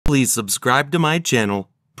Please subscribe to my channel,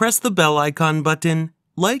 press the bell icon button,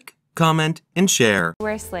 like, comment, and share.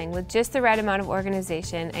 Wear Sling with just the right amount of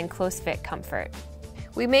organization and close fit comfort.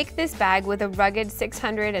 We make this bag with a rugged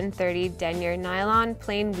 630 denier nylon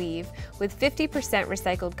plain weave with 50%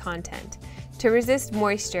 recycled content. To resist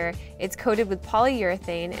moisture, it's coated with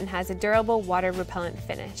polyurethane and has a durable water-repellent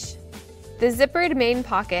finish. The zippered main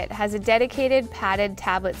pocket has a dedicated padded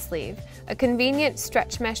tablet sleeve. A convenient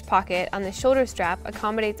stretch mesh pocket on the shoulder strap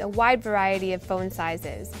accommodates a wide variety of phone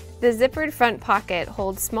sizes. The zippered front pocket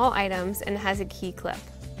holds small items and has a key clip.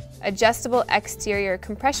 Adjustable exterior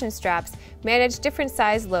compression straps manage different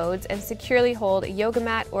size loads and securely hold a yoga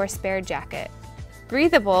mat or a spare jacket.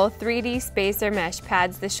 Breathable 3D spacer mesh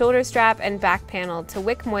pads the shoulder strap and back panel to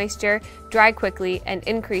wick moisture, dry quickly, and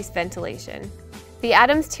increase ventilation. The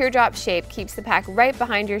Adams teardrop shape keeps the pack right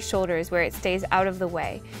behind your shoulders where it stays out of the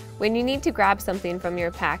way. When you need to grab something from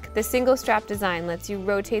your pack, the single strap design lets you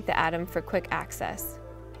rotate the Atom for quick access.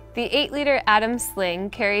 The 8-liter Atom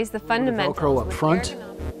Sling carries the fundamentals Velcro up front.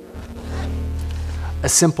 A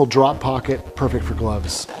simple drop pocket, perfect for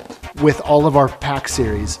gloves. With all of our pack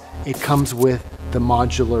series, it comes with the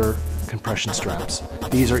modular compression straps.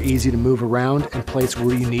 These are easy to move around and place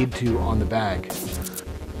where you need to on the bag.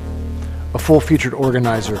 A full-featured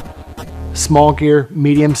organizer, small gear,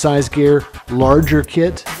 medium-sized gear, larger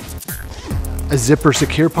kit, a zipper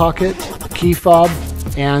secure pocket, key fob,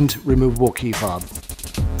 and removable key fob.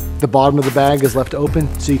 The bottom of the bag is left open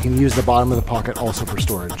so you can use the bottom of the pocket also for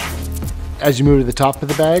storage. As you move to the top of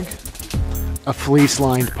the bag, a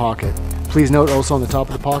fleece-lined pocket. Please note also on the top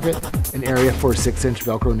of the pocket, an area for a 6-inch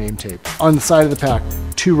Velcro name tape. On the side of the pack,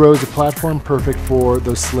 2 rows of platform, perfect for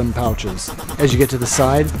those slim pouches. As you get to the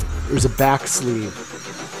side, there's a back sleeve.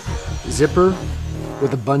 Zipper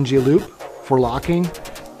with a bungee loop for locking,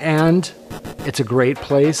 and it's a great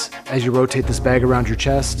place as you rotate this bag around your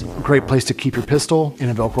chest. A great place to keep your pistol in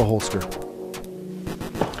a Velcro holster.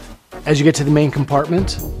 As you get to the main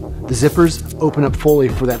compartment, the zippers open up fully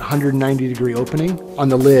for that 190-degree opening. On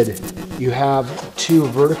the lid, you have 2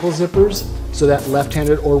 vertical zippers, so that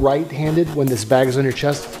left-handed or right-handed, when this bag is on your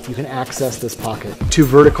chest, you can access this pocket. 2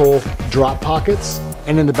 vertical drop pockets,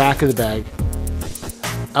 and in the back of the bag,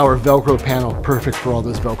 our Velcro panel, perfect for all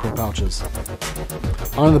those Velcro pouches.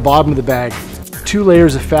 On the bottom of the bag, 2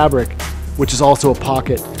 layers of fabric, which is also a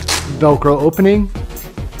pocket. Velcro opening,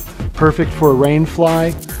 perfect for a rain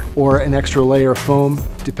fly or an extra layer of foam,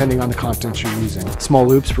 depending on the contents you're using. Small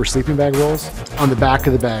loops for sleeping bag rolls. On the back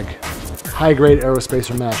of the bag, high-grade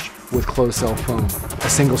aerospacer mesh with closed cell foam. A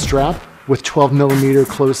single strap with 12mm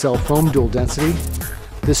closed cell foam, dual density.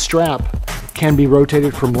 This strap can be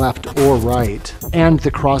rotated from left or right, and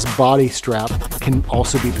the cross-body strap can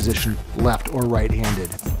also be positioned left or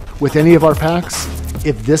right-handed. With any of our packs,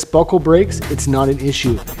 if this buckle breaks, it's not an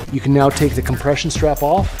issue. You can now take the compression strap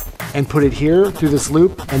off and put it here through this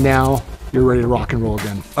loop, and now you're ready to rock and roll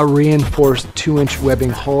again. A reinforced 2-inch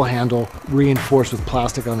webbing hull handle, reinforced with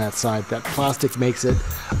plastic on that side. That plastic makes it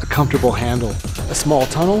a comfortable handle. A small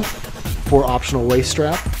tunnel for optional waist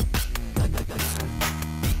strap.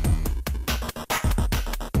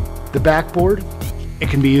 The backboard, it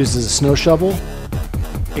can be used as a snow shovel,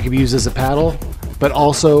 it can be used as a paddle, but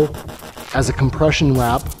also as a compression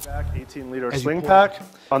wrap. 18-liter sling pack.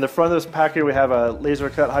 On the front of this pack here, we have a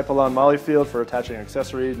laser-cut Hypalon molly field for attaching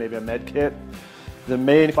accessories, maybe a med kit. The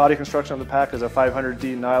main body construction of the pack is a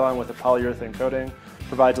 500D nylon with a polyurethane coating.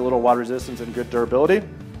 Provides a little water resistance and good durability.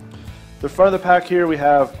 The front of the pack here, we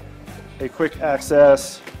have a quick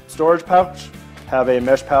access storage pouch. Have a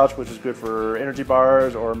mesh pouch, which is good for energy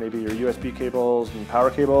bars or maybe your USB cables and power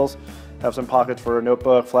cables. Have some pockets for a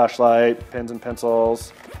notebook, flashlight, pens and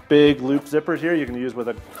pencils. Big loop zipper here you can use with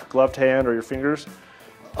a gloved hand or your fingers.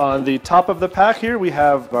 On the top of the pack here, we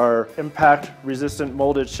have our impact resistant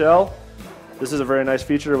molded shell. This is a very nice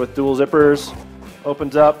feature with dual zippers.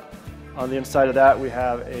 Opens up. On the inside of that, we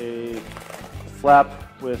have a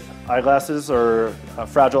flap with eyeglasses or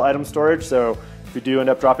fragile item storage. So if you do end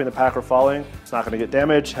up dropping the pack or falling, it's not going to get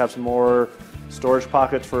damaged. Have some more storage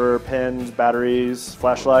pockets for pens, batteries,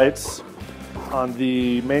 flashlights. On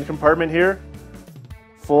the main compartment here,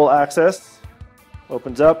 full access,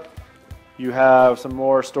 opens up. You have some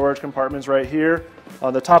more storage compartments right here.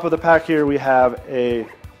 On the top of the pack here, we have a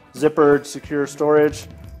zippered secure storage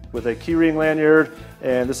with a keyring lanyard,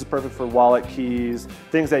 and this is perfect for wallet, keys,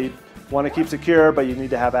 things that you want to keep secure but you need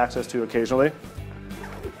to have access to occasionally.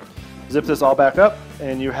 Zip this all back up,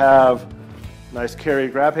 and you have nice carry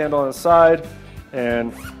grab handle on the side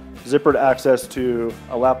and zippered access to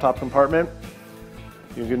a laptop compartment.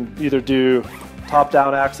 You can either do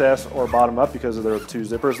top-down access or bottom-up because there are 2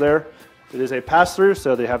 zippers there. It is a pass-through,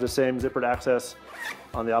 so they have the same zippered access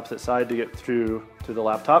on the opposite side to get through to the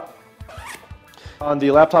laptop. On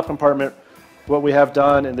the laptop compartment, what we have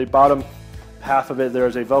done in the bottom half of it, there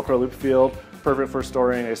is a Velcro loop field, perfect for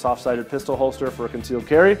storing a soft-sided pistol holster for a concealed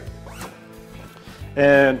carry.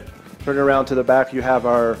 And turning around to the back, you have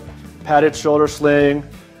our padded shoulder sling,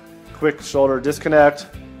 quick shoulder disconnect,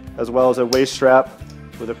 as well as a waist strap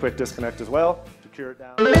with a quick disconnect as well to secure it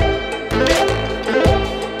down.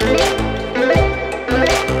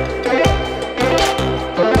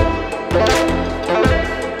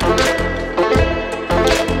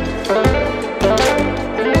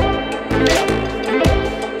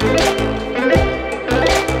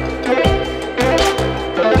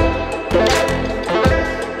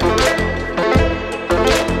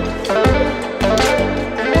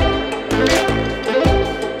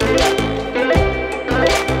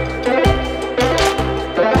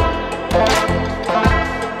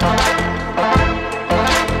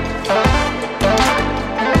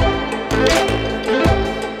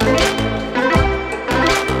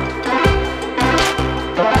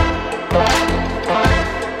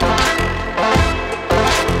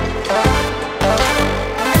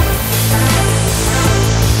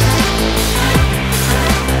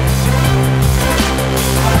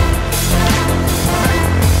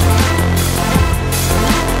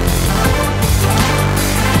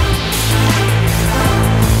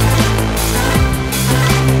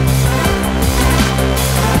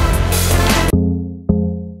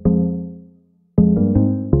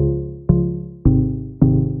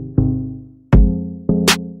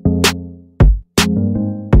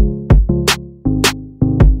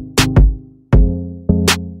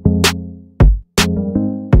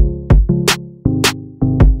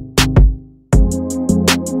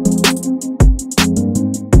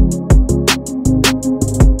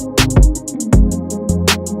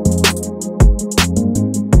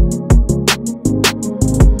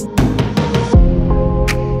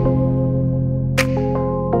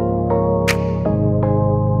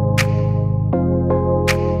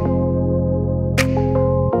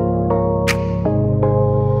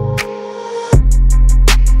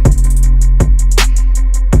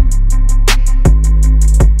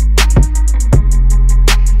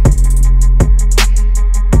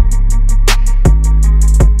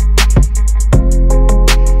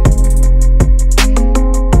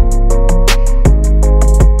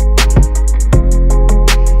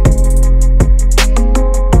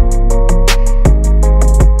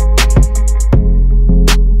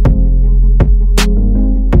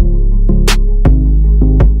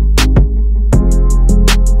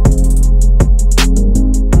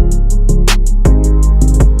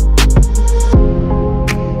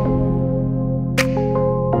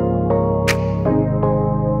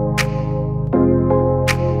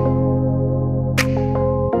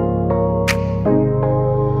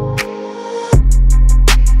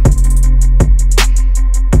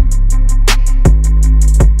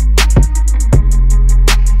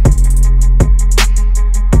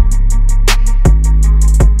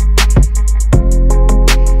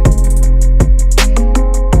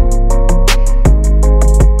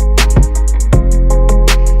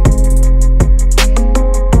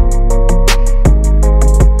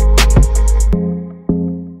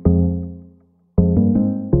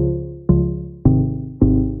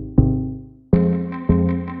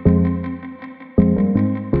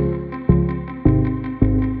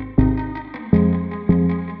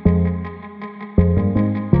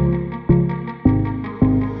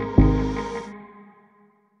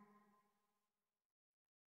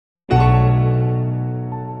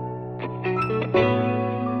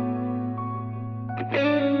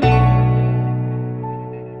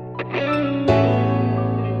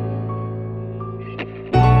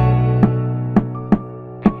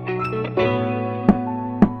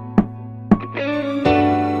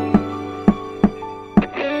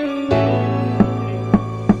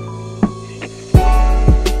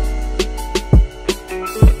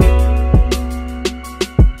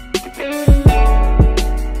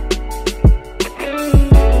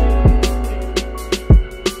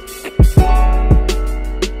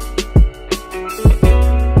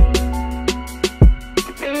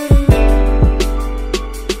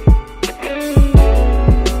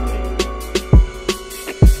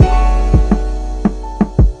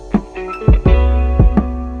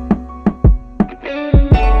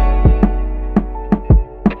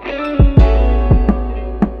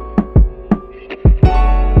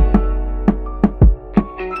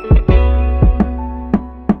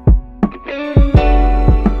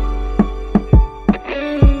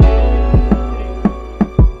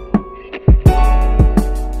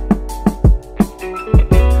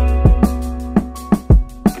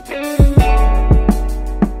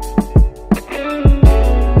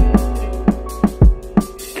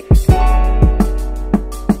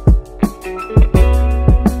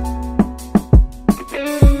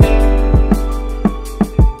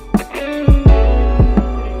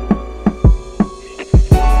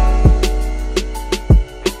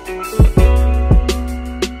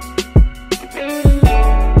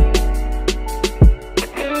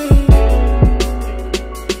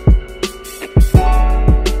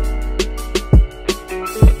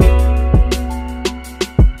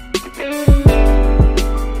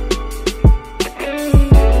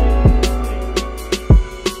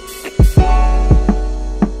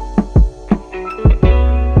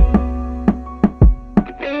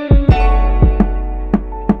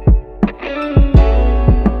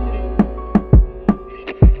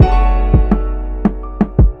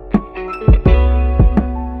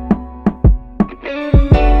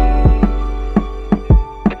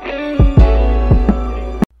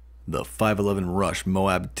 The 511 Rush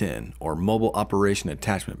Moab 10, or Mobile Operation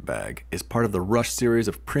Attachment Bag, is part of the Rush series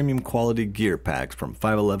of premium quality gear packs from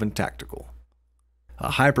 511 Tactical. A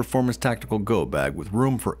high-performance tactical go bag with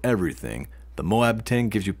room for everything, the Moab 10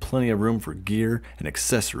 gives you plenty of room for gear and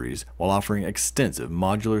accessories while offering extensive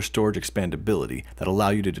modular storage expandability that allow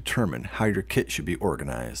you to determine how your kit should be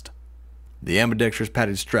organized. The ambidextrous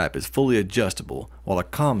padded strap is fully adjustable, while a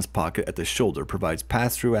comms pocket at the shoulder provides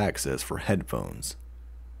pass-through access for headphones.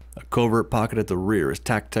 A covert pocket at the rear is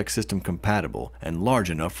TacTech system compatible and large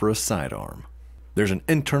enough for a sidearm. There's an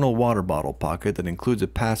internal water bottle pocket that includes a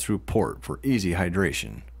pass-through port for easy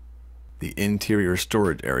hydration. The interior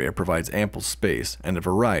storage area provides ample space and a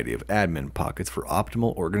variety of admin pockets for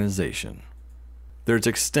optimal organization. There's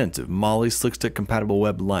extensive MOLLE slickstick compatible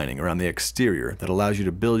web lining around the exterior that allows you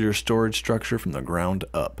to build your storage structure from the ground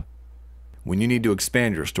up. When you need to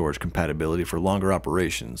expand your storage compatibility for longer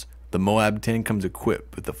operations, the Moab 10 comes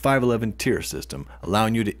equipped with the 511 tier system,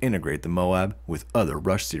 allowing you to integrate the Moab with other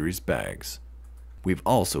Rush series bags. We've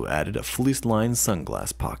also added a fleece-lined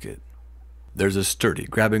sunglass pocket. There's a sturdy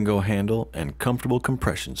grab-and-go handle and comfortable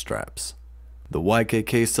compression straps. The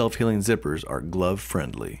YKK self-healing zippers are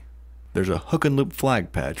glove-friendly. There's a hook and loop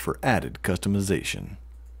flag patch for added customization.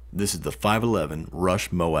 This is the 511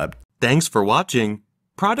 Rush Moab. Thanks for watching.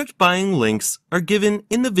 Product buying links are given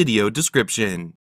in the video description.